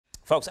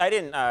Folks, I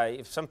didn't,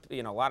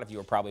 a lot of you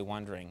are probably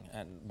wondering,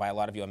 and by a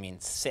lot of you I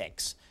mean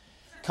 6.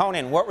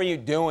 Conan, what were you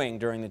doing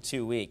during the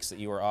 2 weeks that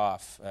you were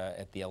off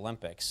at the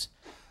Olympics?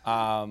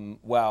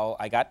 Well,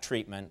 I got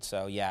treatment,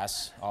 so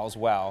yes, all's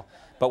well.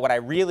 But what I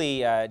really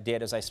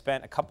did is I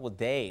spent a couple of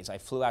days. I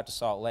flew out to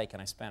Salt Lake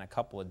and I spent a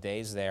couple of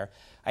days there.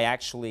 I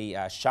actually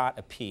shot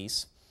a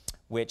piece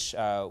which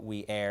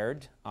we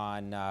aired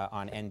on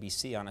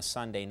NBC on a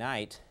Sunday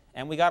night,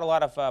 and we got a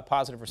lot of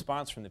positive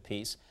response from the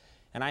piece.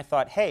 And I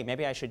thought, hey,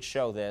 maybe I should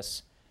show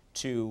this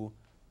to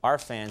our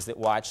fans that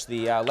watch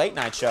the late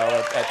night show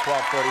at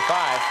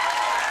 12:45.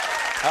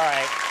 All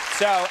right.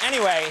 So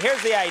anyway,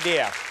 here's the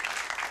idea.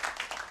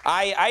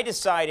 I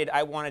decided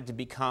I wanted to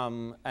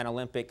become an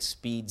Olympic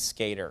speed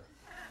skater.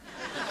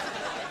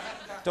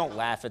 Don't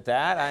laugh at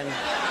that.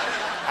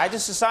 I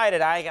just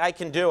decided I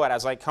can do it. I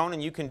was like,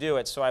 Conan, you can do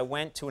it. So I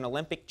went to an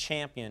Olympic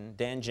champion,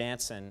 Dan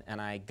Jansen, and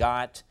I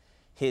got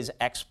his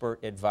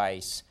expert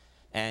advice.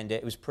 And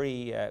it was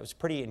pretty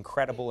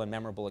incredible and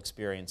memorable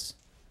experience.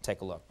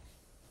 Take a look.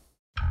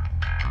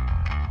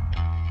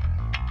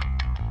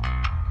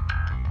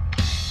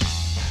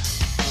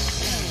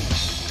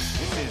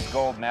 This is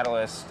gold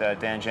medalist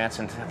Dan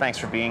Jansen. Thanks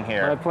for being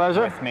here. My pleasure.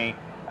 With me.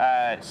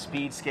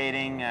 Speed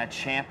skating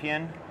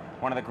champion,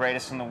 one of the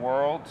greatest in the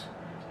world.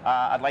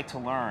 I'd like to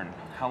learn.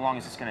 How long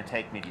is this going to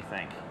take me, do you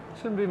think?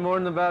 Shouldn't be more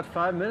than about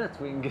 5 minutes.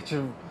 We can get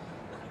you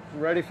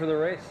ready for the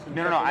race.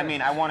 No. I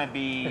mean, I want to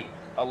be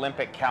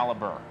Olympic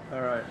caliber.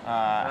 All right.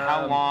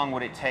 How long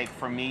would it take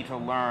for me to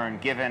learn,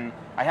 given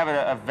I have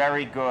a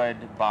very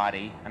good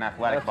body, an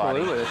athletic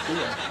body?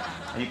 Absolutely.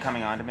 Are you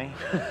coming on to me?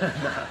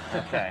 No.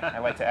 Okay, I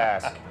like to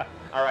ask.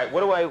 All right, what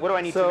do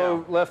I need to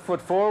know? So left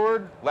foot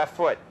forward. Left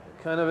foot.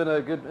 Kind of in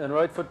a good, and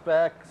right foot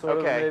back, sort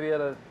of maybe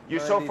at a 90.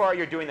 So far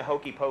you're doing the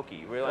hokey pokey.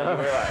 You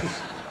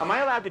realize. Am I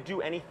allowed to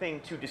do anything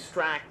to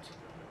distract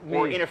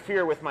or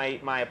interfere with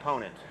my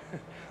opponent?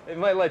 They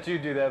might let you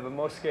do that, but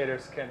most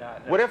skaters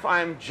cannot. What if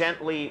I'm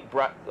gently,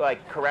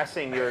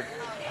 caressing your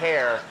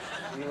hair?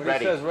 When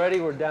he says ready,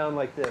 we're down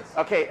like this.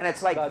 Okay, and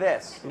it's like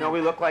this. You know what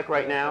we look like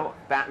right now?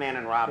 Batman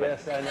and Robin.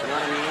 Yes, I know. You know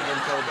what I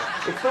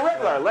mean? It's the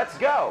Riddler. Let's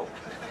go.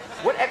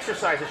 What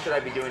exercises should I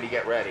be doing to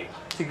get ready?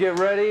 To get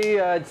ready,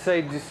 I'd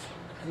say just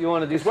you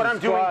want to do. Is what I'm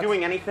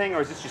doing anything,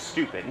 or is this just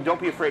stupid? And don't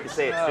be afraid to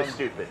say it's just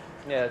stupid.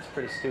 Yeah, it's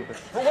pretty stupid.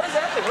 Well, what is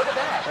that thing? Look at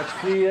that.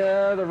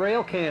 That's the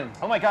rail cam.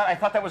 Oh my God! I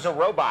thought that was a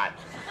robot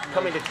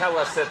coming to tell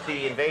us that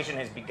the invasion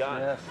has begun.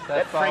 Yes,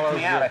 that freaked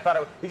me out. I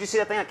thought did you see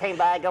that thing that came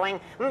by going,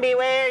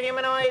 "Beware,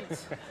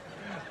 humanoids"?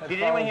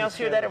 Did anyone else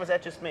hear that, or was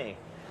that just me?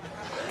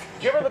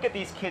 Do you ever look at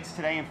these kids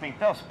today and think,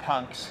 those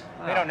punks,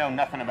 they don't know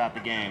nothing about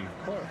the game?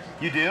 Of course.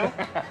 You do?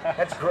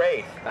 That's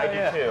great. I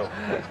do too.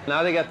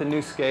 Now they got the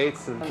new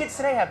skates. Kids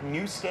today have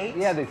new skates?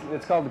 Yeah,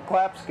 it's called the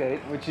clap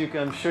skate, which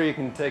I'm sure you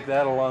can take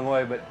that a long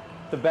way, but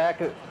the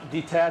back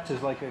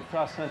detaches like a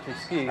cross-country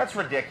ski. That's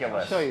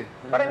ridiculous. I'll show you.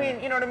 But I mean,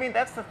 you know what I mean?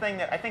 That's the thing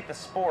that I think the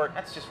sport,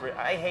 that's just,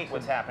 I hate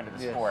what's happened to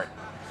the sport.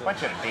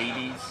 Bunch of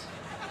babies.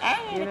 I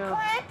need a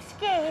clap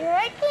skater.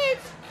 I can't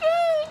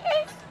skate.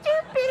 I'm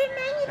stupid and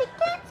I need a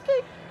clap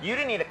skate. You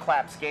didn't need a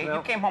clap skate. No.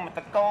 You came home with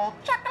the gold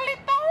chocolate.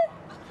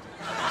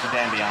 So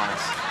Dan, be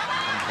honest.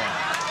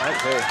 Hey,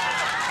 you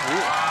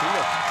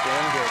look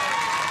damn good.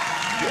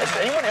 Does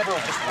anyone ever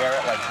just wear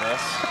it like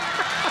this?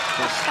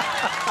 Just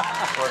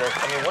sort of,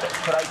 I mean,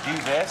 could I do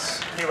this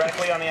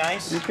theoretically on the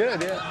ice? You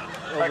could, yeah.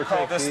 I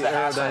call this the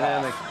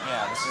aerodynamic.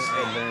 Yeah, this is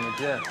the advantage,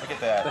 yeah. Look at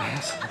that.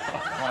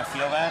 You want to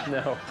feel that?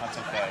 No. That's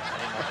okay. I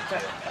didn't know what to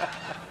do.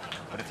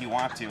 But if you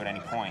want to at any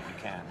point, you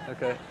can.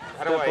 Okay.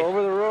 How do I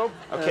over the rope.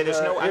 Okay,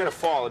 there's no. I'm gonna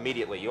fall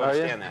immediately. You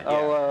understand that?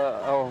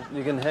 Yeah.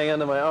 You can hang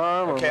onto my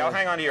arm. Okay, I'll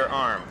hang onto your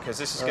arm because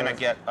this is gonna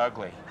get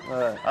ugly. All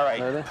right. All right.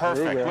 Ready?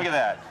 Perfect. Look at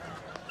that.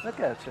 Look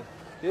at you.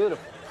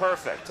 Beautiful.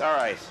 Perfect. All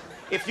right.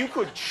 If you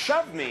could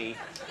shove me,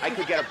 I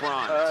could get a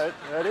bronze. All right.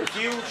 Ready? If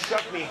you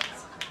shove me,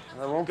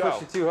 I won't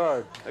push you too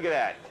hard. Look at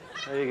that.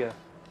 There you go.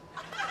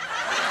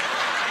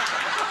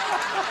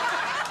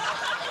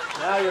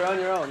 Now you're on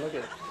your own. Look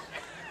at it.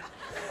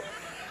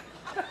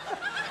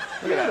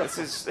 Look at that.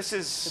 This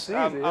is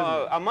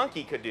a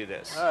monkey could do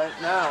this. All right,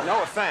 now.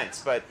 No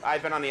offense, but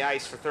I've been on the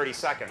ice for 30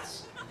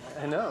 seconds.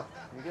 I know.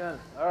 You got it.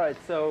 All right,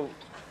 so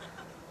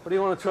what do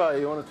you want to try?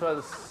 You want to try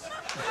this?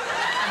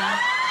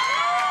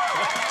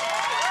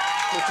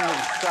 Looking to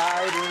the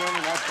side,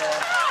 remember, not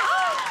that.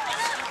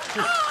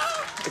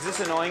 Is this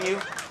annoying you?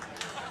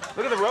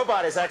 Look at the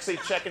robot is actually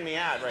checking me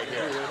out right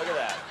here. Look at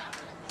that.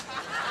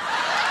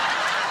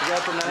 You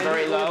got the 90,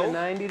 very low. The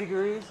 90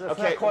 degrees? That's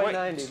okay, not quite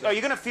 90. Are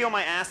you going to feel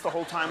my ass the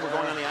whole time we're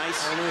going on the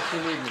ice? I know what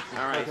you need me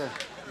to. All right. Okay.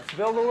 Let's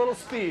build a little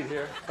speed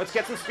here. Let's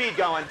get some speed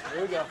going.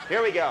 Here we go.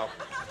 Here we go.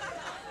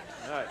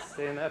 All right,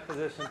 stay in that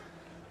position.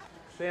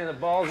 Stay in the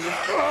balls.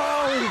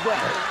 Oh, he's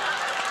down.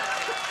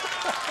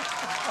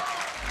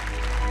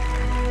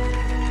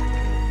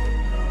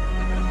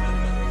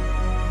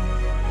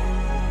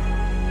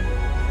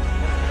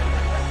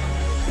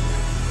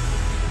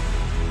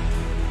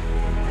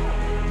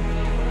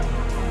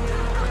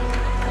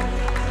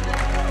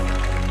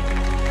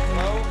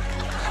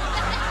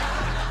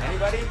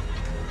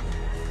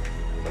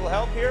 Little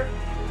help here?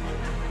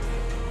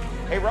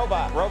 Hey,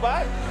 robot.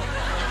 Robot?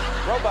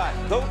 Robot,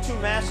 go to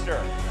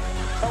master.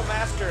 Tell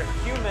master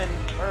human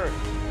Earth.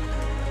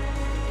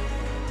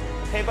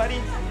 Okay, buddy?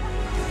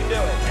 You can do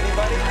it.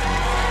 Anybody? A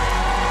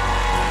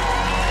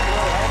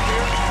little help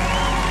here?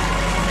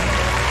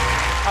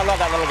 I love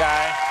that little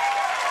guy.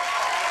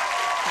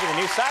 He's a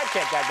new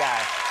sidekick, that guy.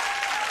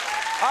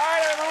 All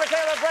right, everyone, we're going to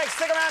take a little break.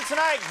 Stick around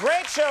tonight.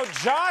 Great show,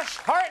 Josh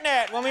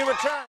Hartnett, when we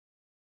return.